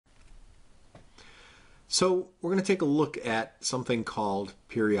So we're going to take a look at something called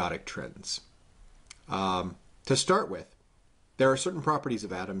periodic trends. To start with, there are certain properties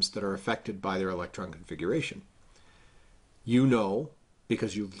of atoms that are affected by their electron configuration. You know,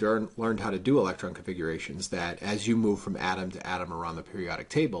 because you've learned how to do electron configurations, that as you move from atom to atom around the periodic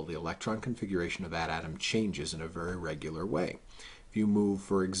table, the electron configuration of that atom changes in a very regular way. If you move,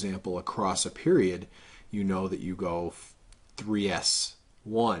 for example, across a period, you know that you go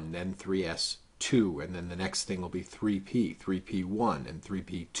 3s1, then 3s2, and then the next thing will be 3p, 3p1, and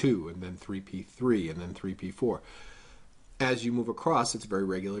 3p2, and then 3p3, and then 3p4. As you move across, it's a very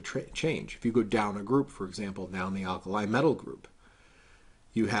regular change. If you go down a group, for example, down the alkali metal group,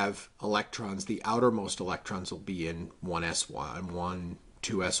 you have electrons, the outermost electrons will be in 1s1, 1,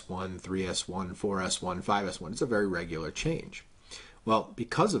 2s1, 3s1, 4s1, 5s1. It's a very regular change. Well,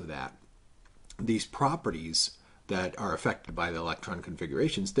 because of that, these properties that are affected by the electron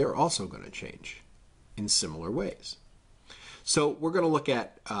configurations, they're also going to change in similar ways. So we're going to look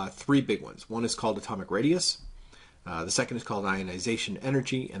at three big ones. One is called atomic radius, the second is called ionization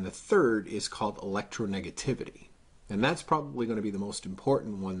energy, and the third is called electronegativity. And that's probably going to be the most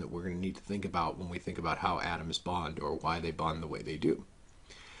important one that we're going to need to think about when we think about how atoms bond or why they bond the way they do.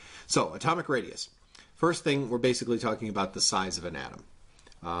 So, atomic radius. First thing, we're basically talking about the size of an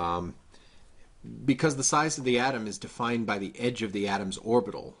atom. Because the size of the atom is defined by the edge of the atom's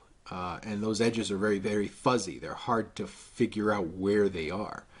orbital, and those edges are very, very fuzzy. They're hard to figure out where they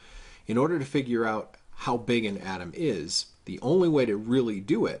are. In order to figure out how big an atom is, the only way to really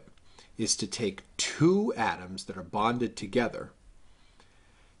do it is to take two atoms that are bonded together,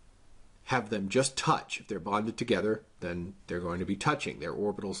 have them just touch. If they're bonded together, then they're going to be touching. Their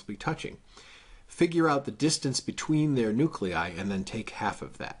orbitals will be touching. Figure out the distance between their nuclei and then take half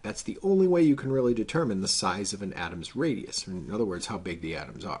of that. That's the only way you can really determine the size of an atom's radius. In other words, how big the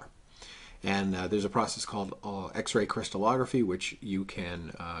atoms are. And there's a process called X-ray crystallography, which you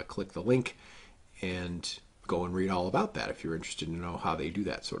can click the link and go and read all about that if you're interested to know how they do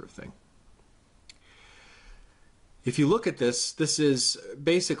that sort of thing. If you look at this, this is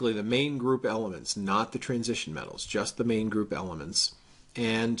basically the main group elements, not the transition metals, just the main group elements,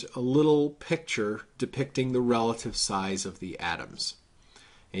 and a little picture depicting the relative size of the atoms.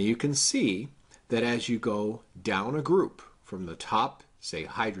 And you can see that as you go down a group from the top, say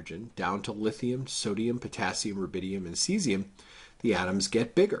hydrogen, down to lithium, sodium, potassium, rubidium, and cesium, the atoms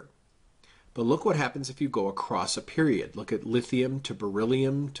get bigger. But look what happens if you go across a period. Look at lithium to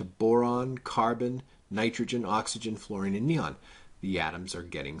beryllium to boron, carbon, nitrogen, oxygen, fluorine, and neon. The atoms are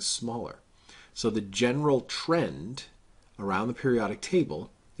getting smaller. So the general trend around the periodic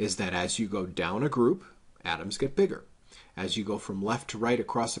table is that as you go down a group, atoms get bigger. As you go from left to right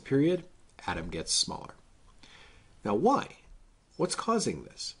across a period, atom gets smaller. Now why? What's causing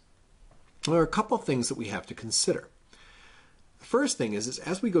this? Well, there are a couple of things that we have to consider. The first thing is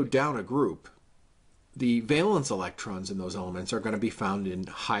as we go down a group, the valence electrons in those elements are going to be found in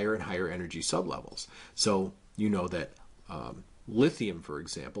higher and higher energy sublevels. So you know that lithium, for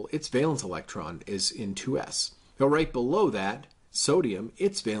example, its valence electron is in 2s. Now right below that, sodium,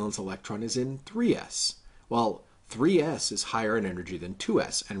 its valence electron is in 3s. Well, 3s is higher in energy than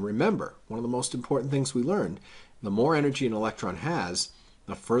 2s. And remember, one of the most important things we learned, the more energy an electron has,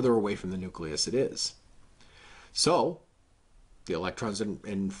 the further away from the nucleus it is. So the electrons in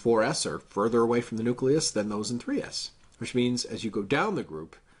 4s are further away from the nucleus than those in 3s, which means as you go down the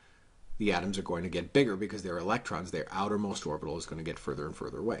group, the atoms are going to get bigger because their electrons, their outermost orbital, is going to get further and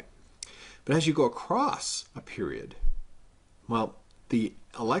further away. But as you go across a period, well, the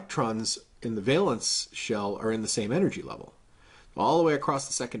electrons in the valence shell are in the same energy level. All the way across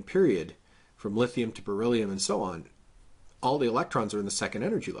the second period, from lithium to beryllium and so on, all the electrons are in the second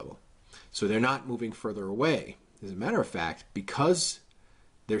energy level. So they're not moving further away. As a matter of fact, because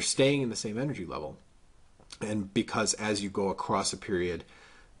they're staying in the same energy level, and because as you go across a period,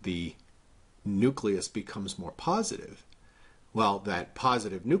 the nucleus becomes more positive, well, that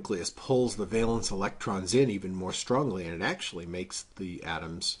positive nucleus pulls the valence electrons in even more strongly, and it actually makes the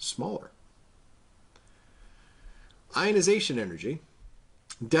atoms smaller. Ionization energy.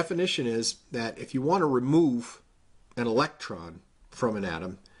 Definition is that if you want to remove an electron from an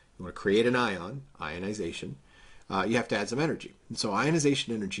atom, you want to create an ion, ionization, you have to add some energy. And so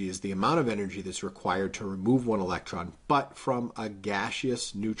ionization energy is the amount of energy that's required to remove one electron, but from a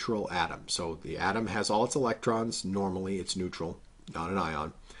gaseous neutral atom. So the atom has all its electrons. Normally it's neutral, not an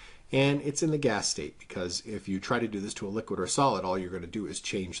ion. And it's in the gas state, because if you try to do this to a liquid or solid, all you're going to do is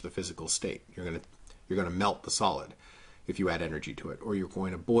change the physical state. You're going to melt the solid if you add energy to it, or you're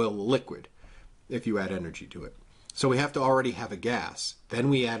going to boil the liquid if you add energy to it. So we have to already have a gas. Then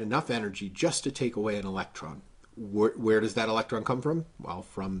we add enough energy just to take away an electron. Where does that electron come from? Well,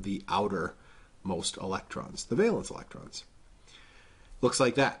 from the outermost electrons, the valence electrons. Looks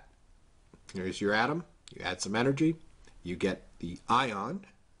like that. Here's your atom. You add some energy. You get the ion,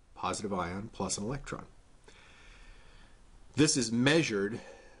 positive ion, plus an electron. This is measured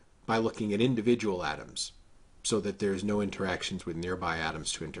by looking at individual atoms so that there's no interactions with nearby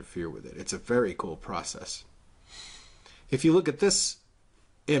atoms to interfere with it. It's a very cool process. If you look at this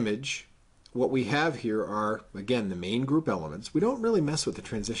image, what we have here are, again, the main group elements. We don't really mess with the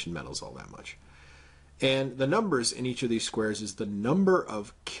transition metals all that much. And the numbers in each of these squares is the number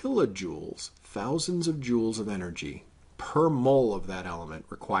of kilojoules, thousands of joules of energy per mole of that element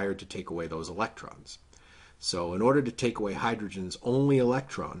required to take away those electrons. So in order to take away hydrogen's only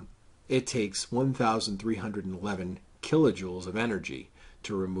electron, it takes 1,311 kilojoules of energy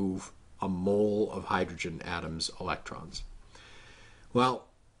to remove a mole of hydrogen atom's electrons. Well,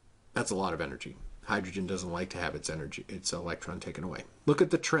 that's a lot of energy. Hydrogen doesn't like to have its electron taken away. Look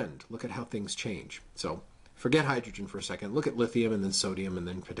at the trend. Look at how things change. So forget hydrogen for a second. Look at lithium and then sodium and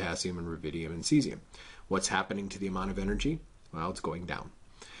then potassium and rubidium and cesium. What's happening to the amount of energy? Well, it's going down.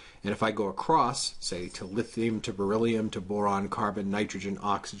 And if I go across, say, to lithium, to beryllium, to boron, carbon, nitrogen,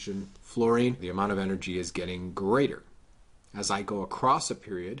 oxygen, fluorine, the amount of energy is getting greater. As I go across a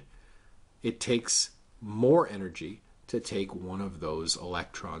period, it takes more energy to take one of those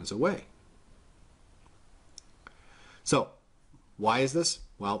electrons away. So, why is this?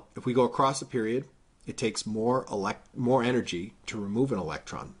 Well, if we go across a period, it takes more energy to remove an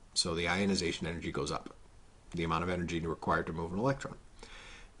electron. So the ionization energy goes up, the amount of energy required to move an electron.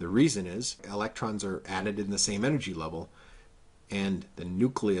 The reason is electrons are added in the same energy level, and the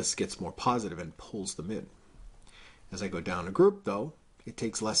nucleus gets more positive and pulls them in. As I go down a group, though, it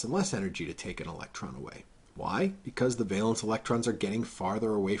takes less and less energy to take an electron away. Why? Because the valence electrons are getting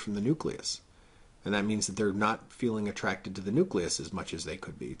farther away from the nucleus. And that means that they're not feeling attracted to the nucleus as much as they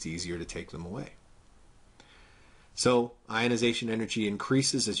could be. It's easier to take them away. So ionization energy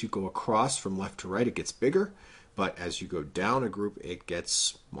increases as you go across from left to right. It gets bigger, but as you go down a group, it gets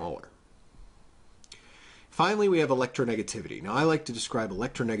smaller. Finally, we have electronegativity. Now, I like to describe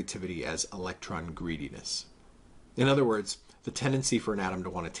electronegativity as electron greediness. In other words, the tendency for an atom to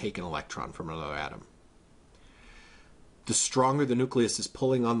want to take an electron from another atom. The stronger the nucleus is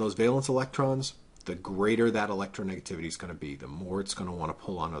pulling on those valence electrons, the greater that electronegativity is going to be, the more it's going to want to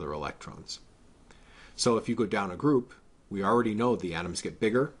pull on other electrons. So if you go down a group, we already know the atoms get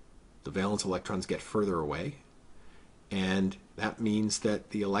bigger, the valence electrons get further away, and that means that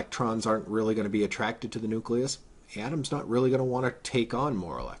the electrons aren't really going to be attracted to the nucleus. The atom's not really going to want to take on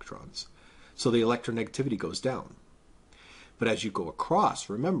more electrons. So the electronegativity goes down. But as you go across,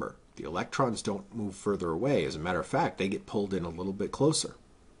 remember, the electrons don't move further away. As a matter of fact, they get pulled in a little bit closer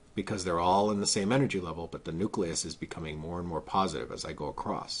because they're all in the same energy level, but the nucleus is becoming more and more positive as I go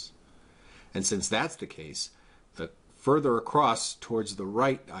across. And since that's the case, the further across towards the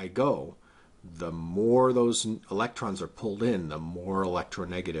right I go, the more those electrons are pulled in, the more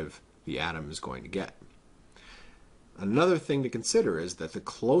electronegative the atom is going to get. Another thing to consider is that the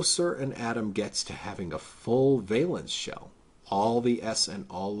closer an atom gets to having a full valence shell, all the s and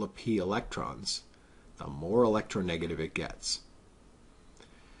all the p electrons, the more electronegative it gets.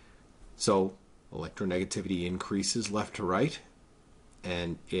 So electronegativity increases left to right,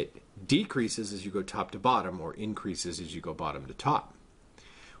 and it decreases as you go top to bottom, or increases as you go bottom to top.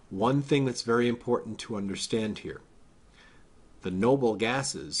 One thing that's very important to understand here, the noble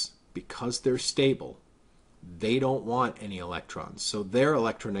gases, because they're stable, they don't want any electrons, so their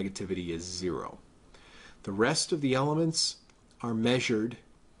electronegativity is 0. The rest of the elements are measured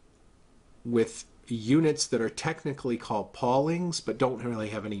with units that are technically called Paulings, but don't really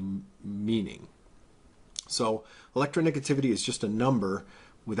have any meaning. So electronegativity is just a number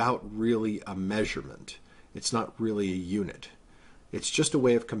without really a measurement. It's not really a unit. It's just a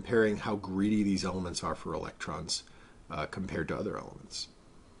way of comparing how greedy these elements are for electrons compared to other elements.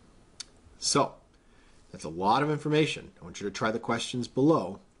 So that's a lot of information. I want you to try the questions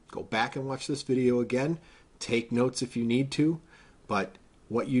below. Go back and watch this video again. Take notes if you need to. But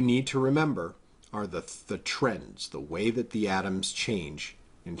what you need to remember are the trends, the way that the atoms change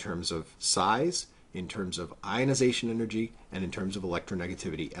in terms of size, in terms of ionization energy, and in terms of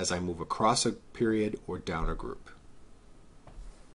electronegativity as I move across a period or down a group.